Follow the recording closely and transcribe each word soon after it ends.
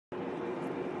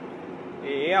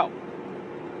Yo.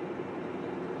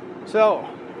 So,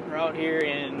 we're out here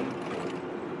in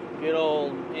good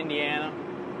old Indiana,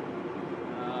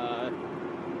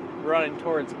 running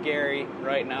towards Gary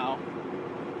right now.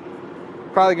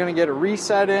 Probably going to get a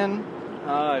reset in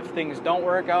if things don't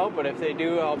work out, but if they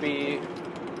do, I'll be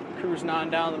cruising on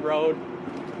down the road.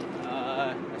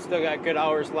 I still got good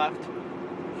hours left.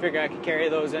 Figure I could carry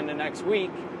those into next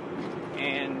week,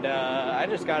 and I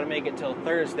just got to make it till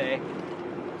Thursday,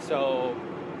 so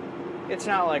it's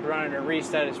not like running a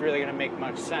reset is really going to make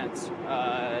much sense.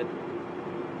 I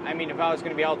mean, if I was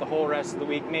going to be out the whole rest of the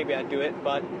week, maybe I'd do it,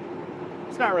 but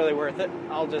it's not really worth it.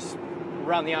 I'll just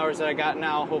run the hours that I got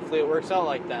now. Hopefully it works out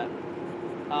like that.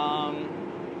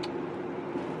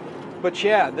 But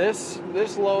yeah, this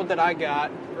load that I got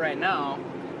right now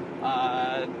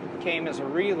came as a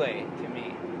relay to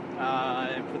me.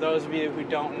 And for those of you who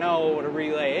don't know what a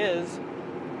relay is,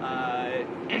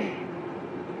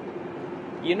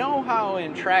 you know how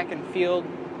in track and field,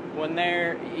 when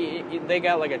they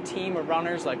got like a team of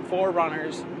runners, like 4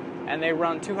 runners, and they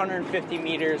run 250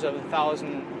 meters of a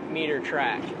 1,000-meter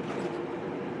track,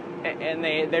 and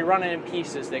they run it in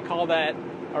pieces. They call that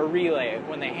a relay,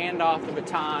 when they hand off the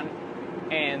baton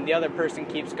and the other person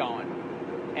keeps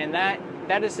going. And that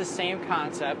is the same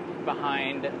concept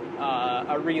behind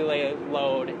a relay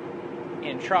load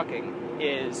in trucking.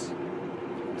 Is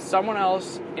someone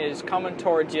else is coming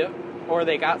towards you, or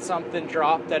they got something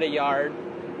dropped at a yard,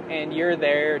 and you're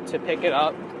there to pick it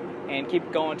up and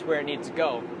keep going to where it needs to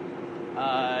go.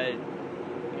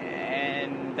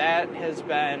 And that has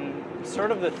been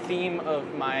sort of the theme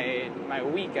of my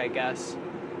week, I guess.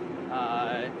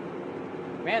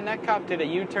 Man, that cop did a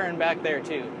U-turn back there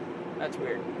too. That's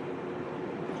weird.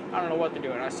 I don't know what they're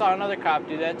doing. I saw another cop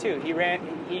do that too.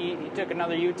 He took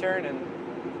another U-turn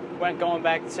and went going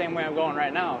back the same way I'm going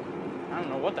right now. I don't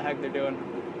know what the heck they're doing.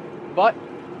 But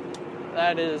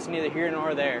that is neither here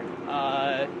nor there.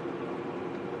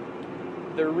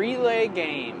 The relay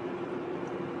game.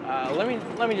 Let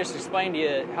me just explain to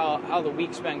you how the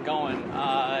week's been going.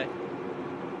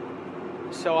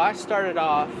 So I started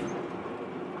off.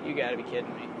 You gotta be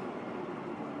kidding me.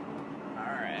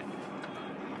 Alright.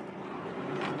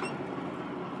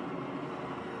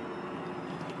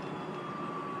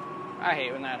 I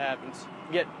hate when that happens.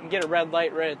 Get a red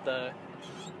light right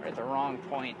at the wrong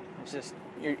point. It's just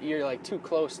you're like too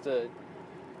close to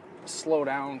slow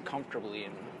down comfortably,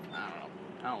 and I don't know.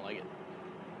 I don't like it.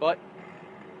 But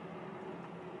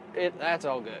that's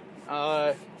all good.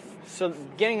 So the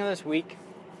beginning of this week,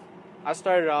 I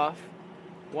started off,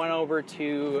 went over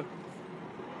to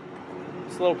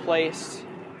this little place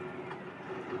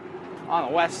on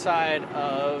the west side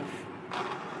of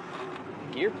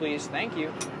gear, please, thank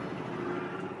you.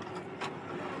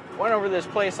 Went over to this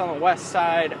place on the west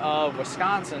side of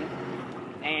Wisconsin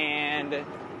and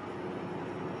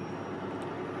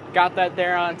got that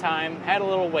there on time, had a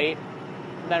little wait,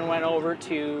 then went over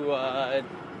to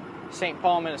St.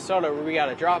 Paul, Minnesota, where we got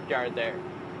a drop yard there,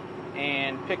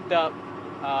 and picked up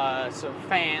some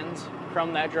fans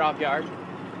from that drop yard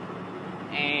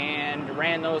and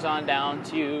ran those on down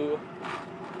to,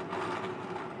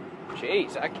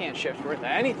 jeez, I can't shift worth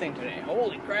anything today,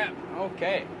 holy crap.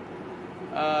 Okay,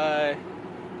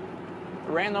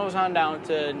 ran those on down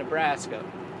to Nebraska,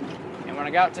 and when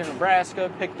I got to Nebraska,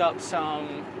 picked up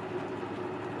some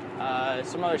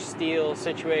other steel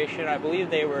situation. I believe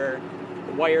they were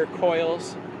wire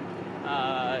coils.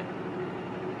 I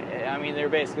mean, they're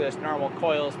basically just normal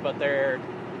coils, but they're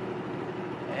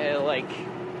like,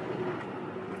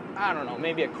 I don't know,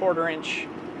 maybe a quarter inch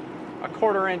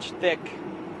thick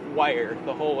wire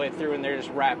the whole way through, and they're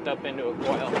just wrapped up into a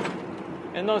coil.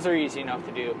 And those are easy enough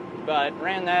to do. But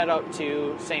ran that up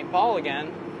to St. Paul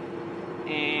again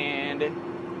and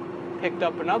picked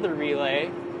up another relay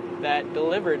that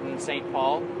delivered in St.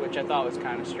 Paul, which I thought was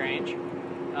kind of strange.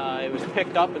 It was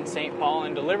picked up in St. Paul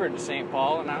and delivered to St.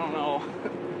 Paul, and I don't know,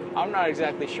 I'm not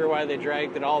exactly sure why they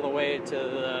dragged it all the way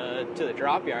to the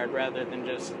drop yard rather than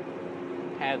just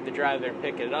have the driver there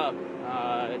pick it up,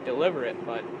 deliver it.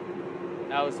 But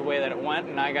that was the way that it went,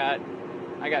 and I got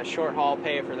short haul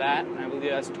pay for that, and I believe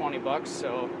that's $20.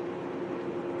 So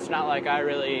it's not like I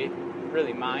really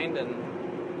mind, and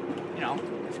you know,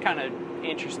 it's kind of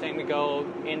interesting to go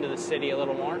into the city a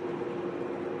little more,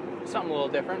 something a little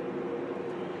different.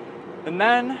 And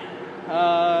then,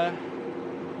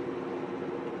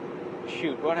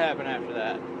 shoot, what happened after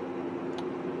that?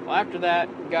 Well, after that,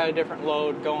 got a different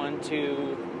load going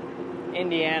to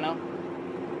Indiana,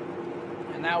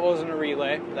 and that wasn't a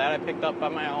relay. That I picked up by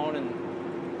my own, and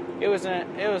it was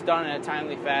done in a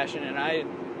timely fashion. And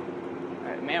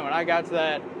man, when I got to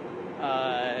that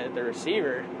the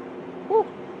receiver, whew,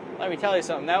 let me tell you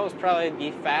something, that was probably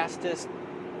the fastest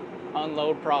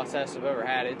unload process I've ever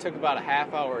had. It took about a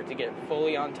half hour to get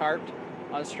fully untarped,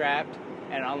 unstrapped,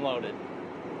 and unloaded.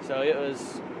 So it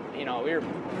was, we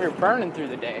were burning through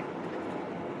the day.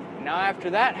 Now after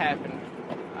that happened,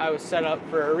 I was set up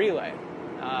for a relay,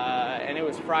 and it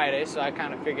was Friday, so I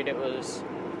kind of figured it was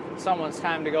someone's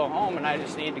time to go home, and I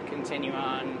just need to continue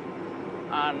on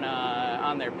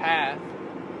their path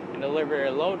and deliver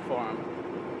a load for them.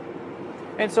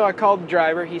 And so I called the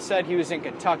driver. He said he was in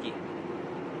Kentucky.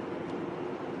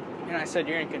 And I said,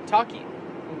 "You're in Kentucky?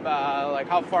 Like,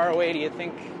 how far away do you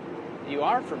think you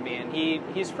are from me?" And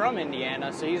he's from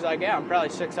Indiana, so he's like, "Yeah, I'm probably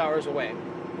 6 hours away."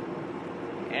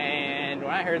 And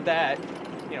when I heard that,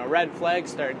 red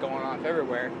flags started going off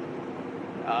everywhere.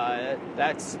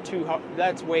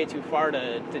 That's way too far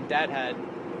to deadhead.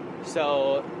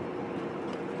 So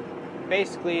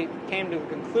basically came to the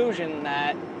conclusion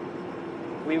that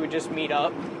we would just meet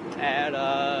up at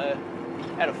a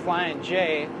Flying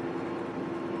J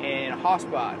in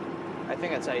Hobstadt. I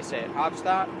think that's how you say it.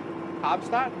 Hobstadt?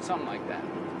 Something like that.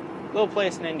 Little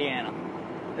place in Indiana.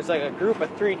 There's like a group of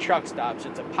 3 truck stops.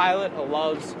 It's a Pilot, a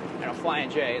Love's, and a Flying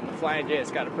J. And the Flying J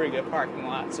has got a pretty good parking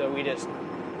lot, so we just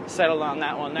settled on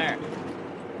that one there.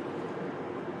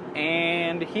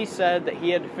 And he said that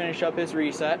he had to finish up his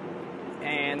reset,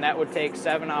 and that would take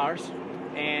 7 hours,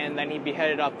 and then he'd be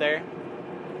headed up there,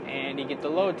 and he'd get the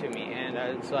load to me. And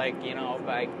it's like,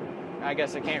 I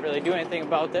guess I can't really do anything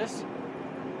about this,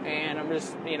 and I'm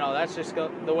just, that's just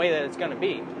the way that it's going to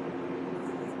be.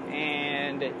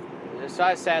 And so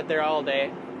I sat there all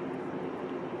day,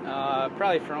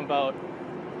 probably from about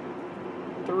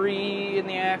 3 in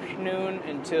the afternoon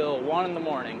until 1 in the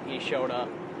morning he showed up.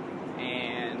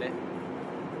 And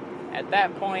at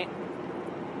that point,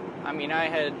 I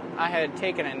had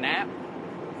taken a nap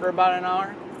for about an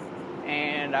hour,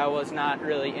 and I was not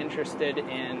really interested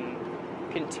in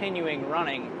continuing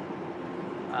running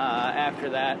after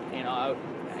that.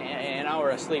 An hour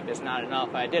of sleep is not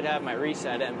enough. I did have my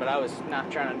reset in, but I was not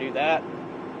trying to do that.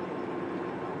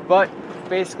 But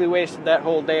basically wasted that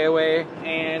whole day away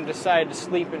and decided to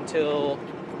sleep until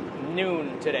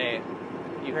noon today.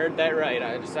 You heard that right.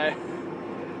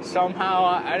 Somehow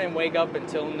I didn't wake up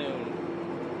until noon.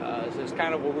 So it's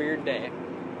kind of a weird day.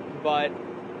 But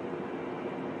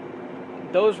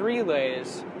those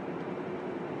relays,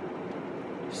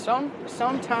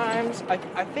 sometimes,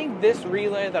 I think this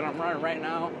relay that I'm running right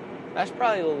now, that's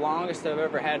probably the longest I've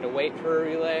ever had to wait for a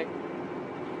relay.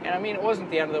 And it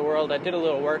wasn't the end of the world. I did a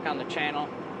little work on the channel,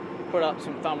 put up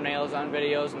some thumbnails on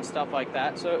videos and stuff like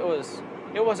that. So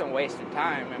it wasn't wasted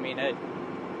time. It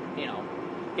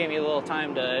gave me a little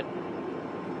time to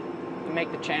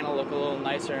make the channel look a little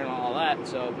nicer and all that.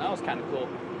 So that was kind of cool.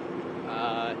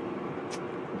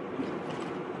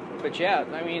 But yeah,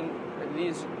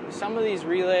 some of these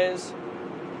relays,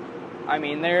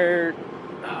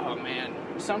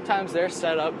 sometimes they're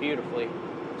set up beautifully.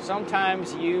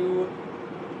 Sometimes you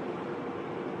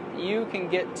can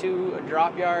get to a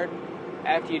drop yard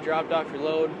after you dropped off your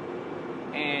load,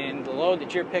 and the load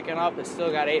that you're picking up has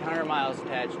still got 800 miles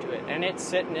attached to it, and it's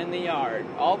sitting in the yard.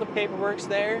 All the paperwork's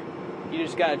there. You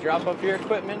just got to drop off your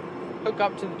equipment, hook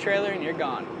up to the trailer, and you're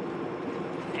gone.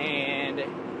 And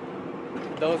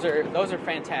those are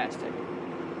fantastic.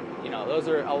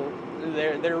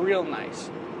 They're real nice.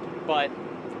 But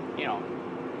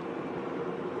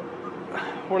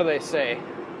what do they say?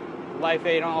 Life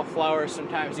ain't all flowers.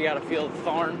 Sometimes you got to feel the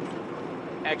thorn.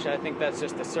 Actually, I think that's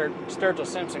just a Sturgill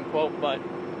Simpson quote, but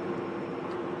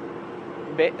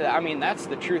that's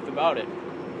the truth about it.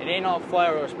 It ain't all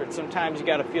flowers, but sometimes you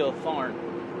got to feel a thorn.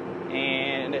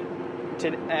 And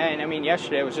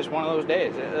yesterday was just one of those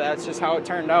days. That's just how it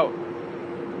turned out.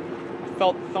 I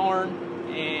felt the thorn,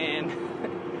 and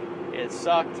it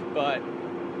sucked, but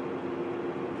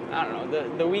I don't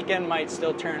know. The weekend might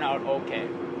still turn out okay.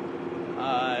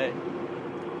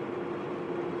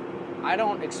 I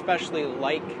don't especially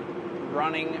like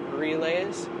running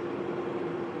relays.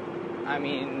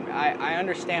 I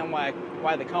understand why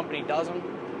the company does them,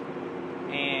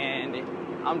 and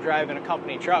I'm driving a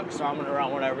company truck, so I'm going to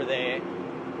run whatever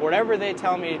they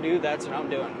tell me to do. That's what I'm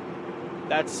doing.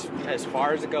 That's as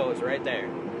far as it goes. Right there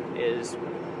is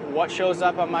what shows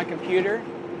up on my computer.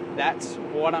 That's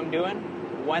what I'm doing.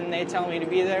 When they tell me to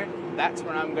be there, that's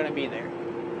when I'm going to be there.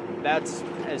 That's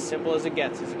as simple as it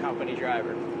gets as a company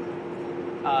driver.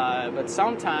 But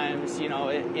sometimes,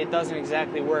 it doesn't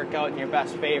exactly work out in your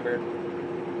best favor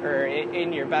or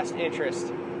in your best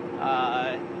interest.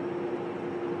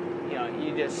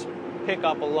 You just pick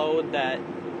up a load that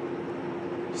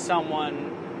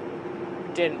someone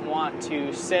didn't want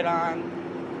to sit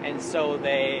on, and so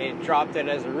they dropped it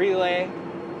as a relay,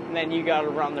 and then you got to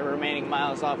run the remaining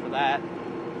miles off of that.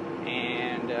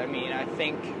 And I mean, I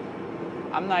think,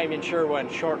 I'm not even sure when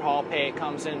short haul pay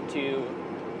comes into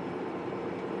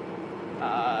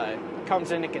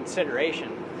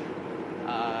consideration.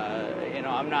 You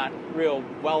know, I'm not real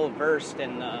well versed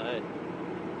in the,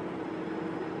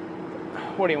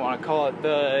 what do you want to call it,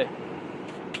 the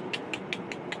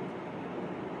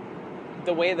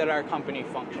way that our company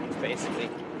functions, basically.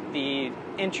 The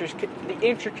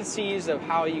intricacies of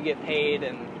how you get paid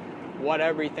and what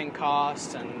everything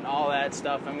costs and all that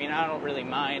stuff. I mean, I don't really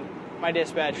mind. My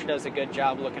dispatcher does a good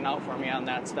job looking out for me on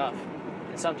that stuff.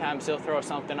 And sometimes they'll throw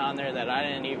something on there that I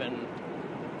didn't even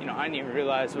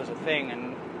realize was a thing.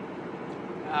 And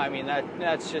I mean,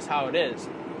 that's just how it is.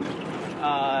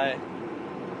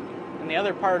 And the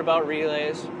other part about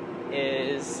relays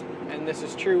is, and this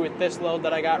is true with this load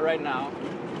that I got right now,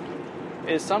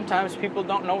 is sometimes people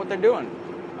don't know what they're doing.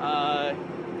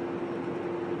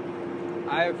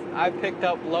 I've picked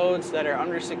up loads that are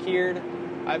undersecured.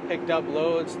 I've picked up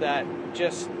loads that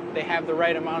just, they have the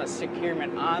right amount of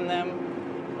securement on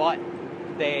them, but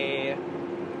they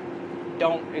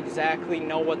don't exactly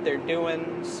know what they're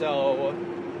doing, so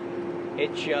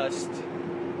it just,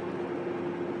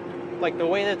 like, the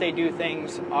way that they do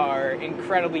things are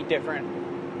incredibly different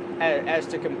as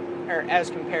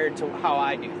compared to how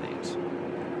I do things.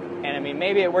 And I mean,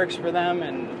 maybe it works for them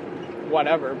and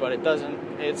whatever, but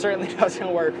it certainly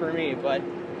doesn't work for me. But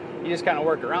you just kind of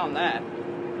work around that.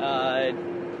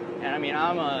 And I mean,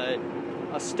 I'm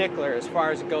a stickler as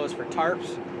far as it goes for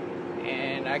tarps,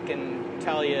 and I can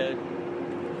tell you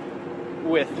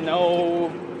with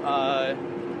no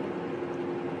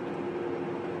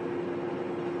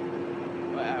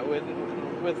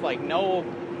with like no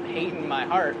hate in my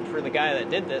heart for the guy that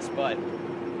did this, but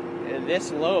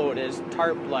this load is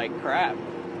tarped like crap.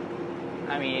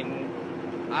 I mean,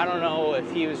 I don't know if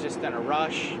he was just in a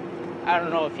rush. I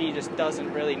don't know if he just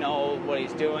doesn't really know what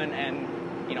he's doing, and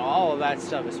you know, all of that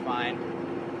stuff is fine.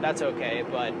 That's okay,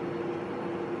 but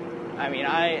I mean,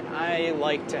 I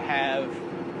like to have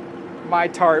my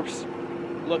tarps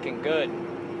looking good,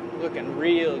 looking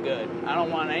real good. I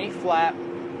don't want any flap.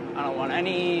 I don't want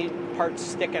any parts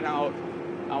sticking out.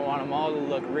 I want them all to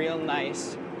look real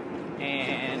nice.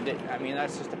 And I mean,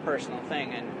 that's just a personal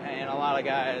thing, and a lot of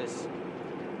guys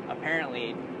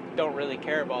apparently don't really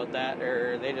care about that,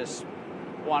 or they just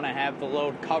want to have the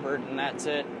load covered and that's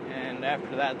it, and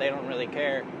after that they don't really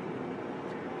care.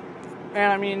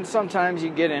 And I mean, sometimes you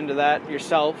get into that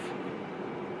yourself.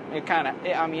 It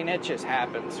just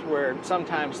happens where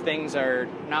sometimes things are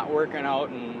not working out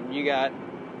and you got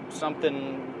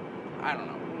something, I don't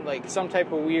know, like some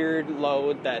type of weird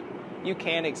load that you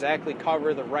can't exactly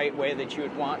cover the right way that you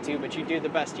would want to, but you do the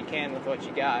best you can with what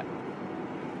you got.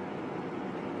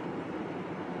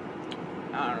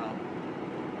 I don't know.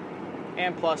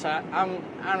 And plus, I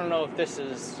don't know if this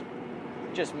is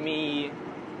just me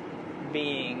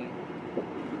being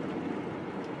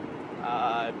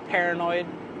paranoid,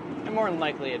 and more than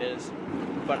likely it is.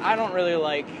 But I don't really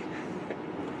like,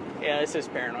 yeah, this is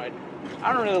paranoid.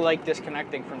 I don't really like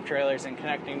disconnecting from trailers and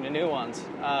connecting to new ones.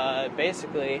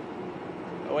 Basically,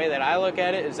 the way that I look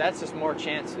at it is that's just more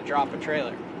chance to drop a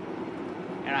trailer.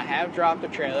 And I have dropped a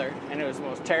trailer, and it was the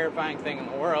most terrifying thing in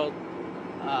the world.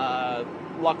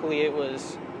 Luckily, it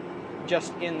was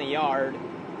just in the yard,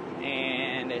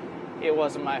 and it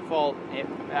wasn't my fault.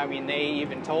 I mean, they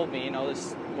even told me, you know,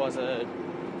 this was a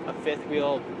fifth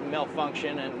wheel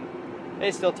malfunction, and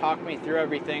they still talked me through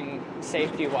everything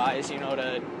safety-wise, you know,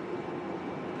 to,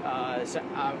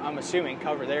 I'm assuming,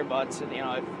 cover their butts. You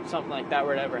know, if something like that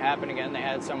were to ever happen again, they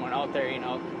had someone out there, you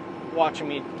know, watching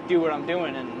me do what I'm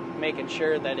doing and making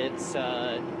sure that it's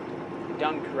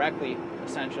done correctly,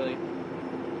 essentially.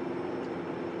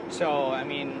 So, I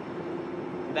mean,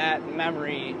 that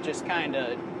memory just kind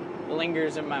of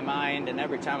lingers in my mind, and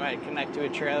every time I connect to a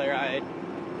trailer, I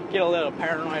get a little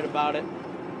paranoid about it.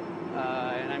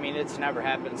 And I mean, it's never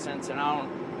happened since, and I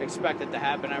don't expect it to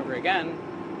happen ever again.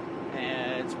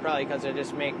 And it's probably because I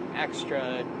just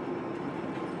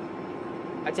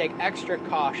I take extra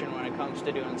caution when it comes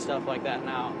to doing stuff like that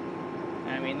now.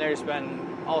 And I mean, there's been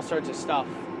all sorts of stuff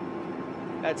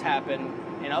that's happened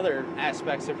in other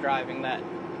aspects of driving that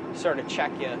sort of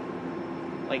check you.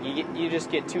 Like, you just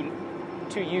get too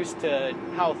used to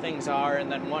how things are,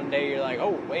 and then one day you're like,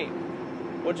 oh wait,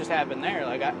 what just happened there?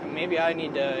 Like, maybe I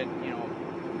need to, you know,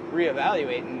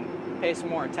 reevaluate and pay some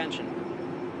more attention.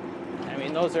 I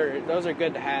mean, those are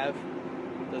good to have,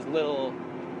 those little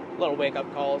wake up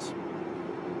calls.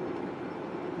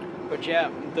 But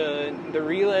yeah, the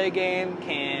relay game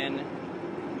can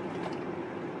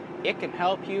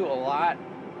help you a lot,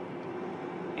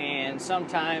 and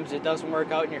sometimes it doesn't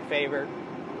work out in your favor.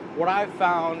 What I've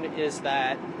found is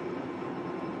that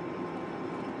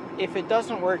if it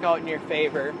doesn't work out in your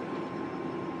favor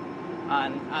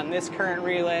on this current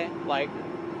relay, like,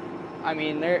 I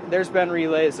mean, there's been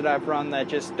relays that I've run that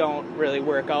just don't really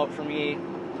work out for me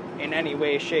in any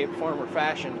way, shape, form, or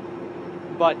fashion.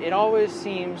 But it always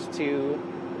seems to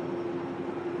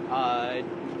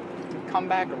come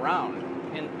back around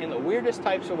in the weirdest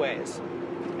types of ways.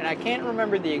 And I can't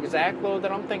remember the exact load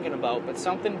that I'm thinking about, but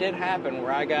something did happen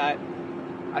where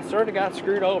I sort of got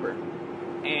screwed over.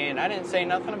 And I didn't say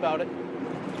nothing about it,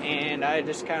 and I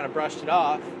just kind of brushed it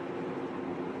off.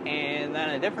 And then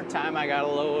a different time I got a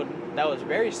load that was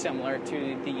very similar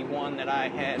to the one that I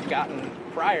had gotten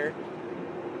prior,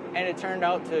 and it turned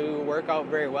out to work out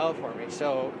very well for me.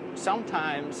 So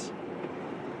sometimes,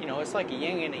 you know, it's like a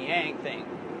yin and a yang thing.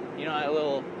 You know, that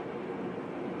little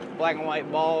black and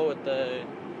white ball with the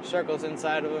circles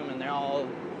inside of them, and they're all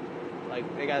like,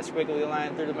 they got a squiggly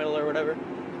line through the middle or whatever.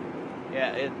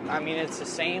 Yeah, I mean, it's the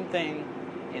same thing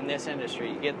in this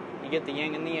industry. You get the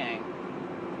yin and the yang.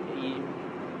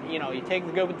 You know, you take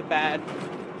the good with the bad,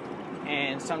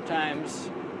 and sometimes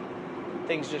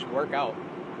things just work out.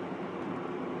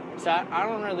 So I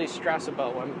don't really stress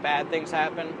about when bad things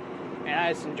happen, and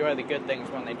I just enjoy the good things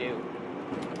when they do.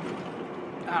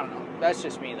 I don't know. That's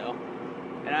just me, though.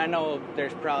 And I know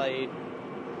there's probably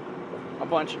a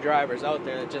bunch of drivers out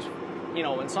there that just, you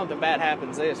know, when something bad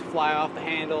happens, they just fly off the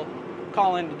handle,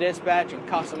 call into dispatch and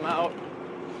cuss them out.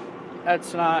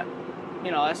 That's not, you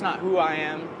know, that's not who I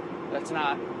am. That's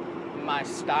not my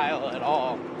style at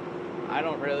all. I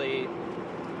don't really,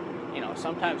 you know,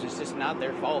 sometimes it's just not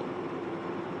their fault.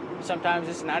 Sometimes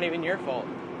it's not even your fault.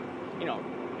 You know,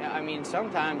 I mean,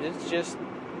 sometimes it's just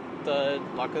the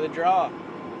luck of the draw.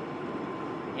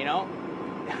 You know?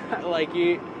 like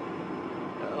you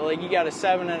got a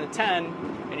 7 and a 10,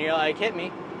 and you're like, hit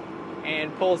me,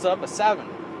 and pulls up a 7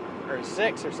 or a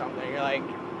 6 or something. You're like,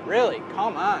 really?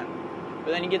 Come on.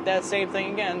 But then you get that same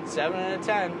thing again, 7 and a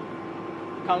 10.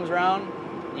 Comes around,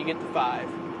 you get the 5.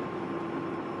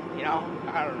 You know?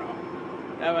 I don't know.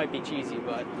 That might be cheesy,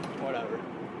 but whatever.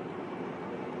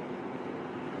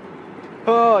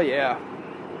 Oh, yeah.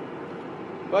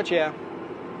 But yeah,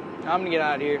 I'm gonna get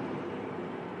out of here.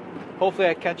 Hopefully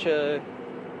I catch a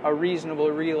reasonable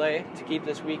relay to keep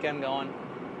this weekend going.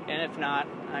 And if not,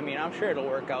 I mean, I'm sure it'll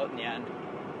work out in the end.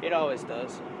 It always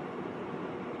does.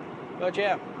 But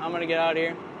yeah, I'm going to get out of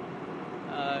here.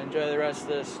 Enjoy the rest of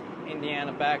this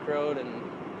Indiana back road and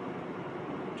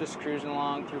just cruising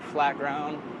along through flat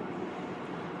ground.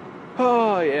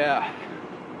 Oh, yeah.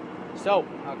 So,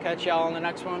 I'll catch y'all on the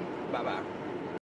next one. Bye-bye.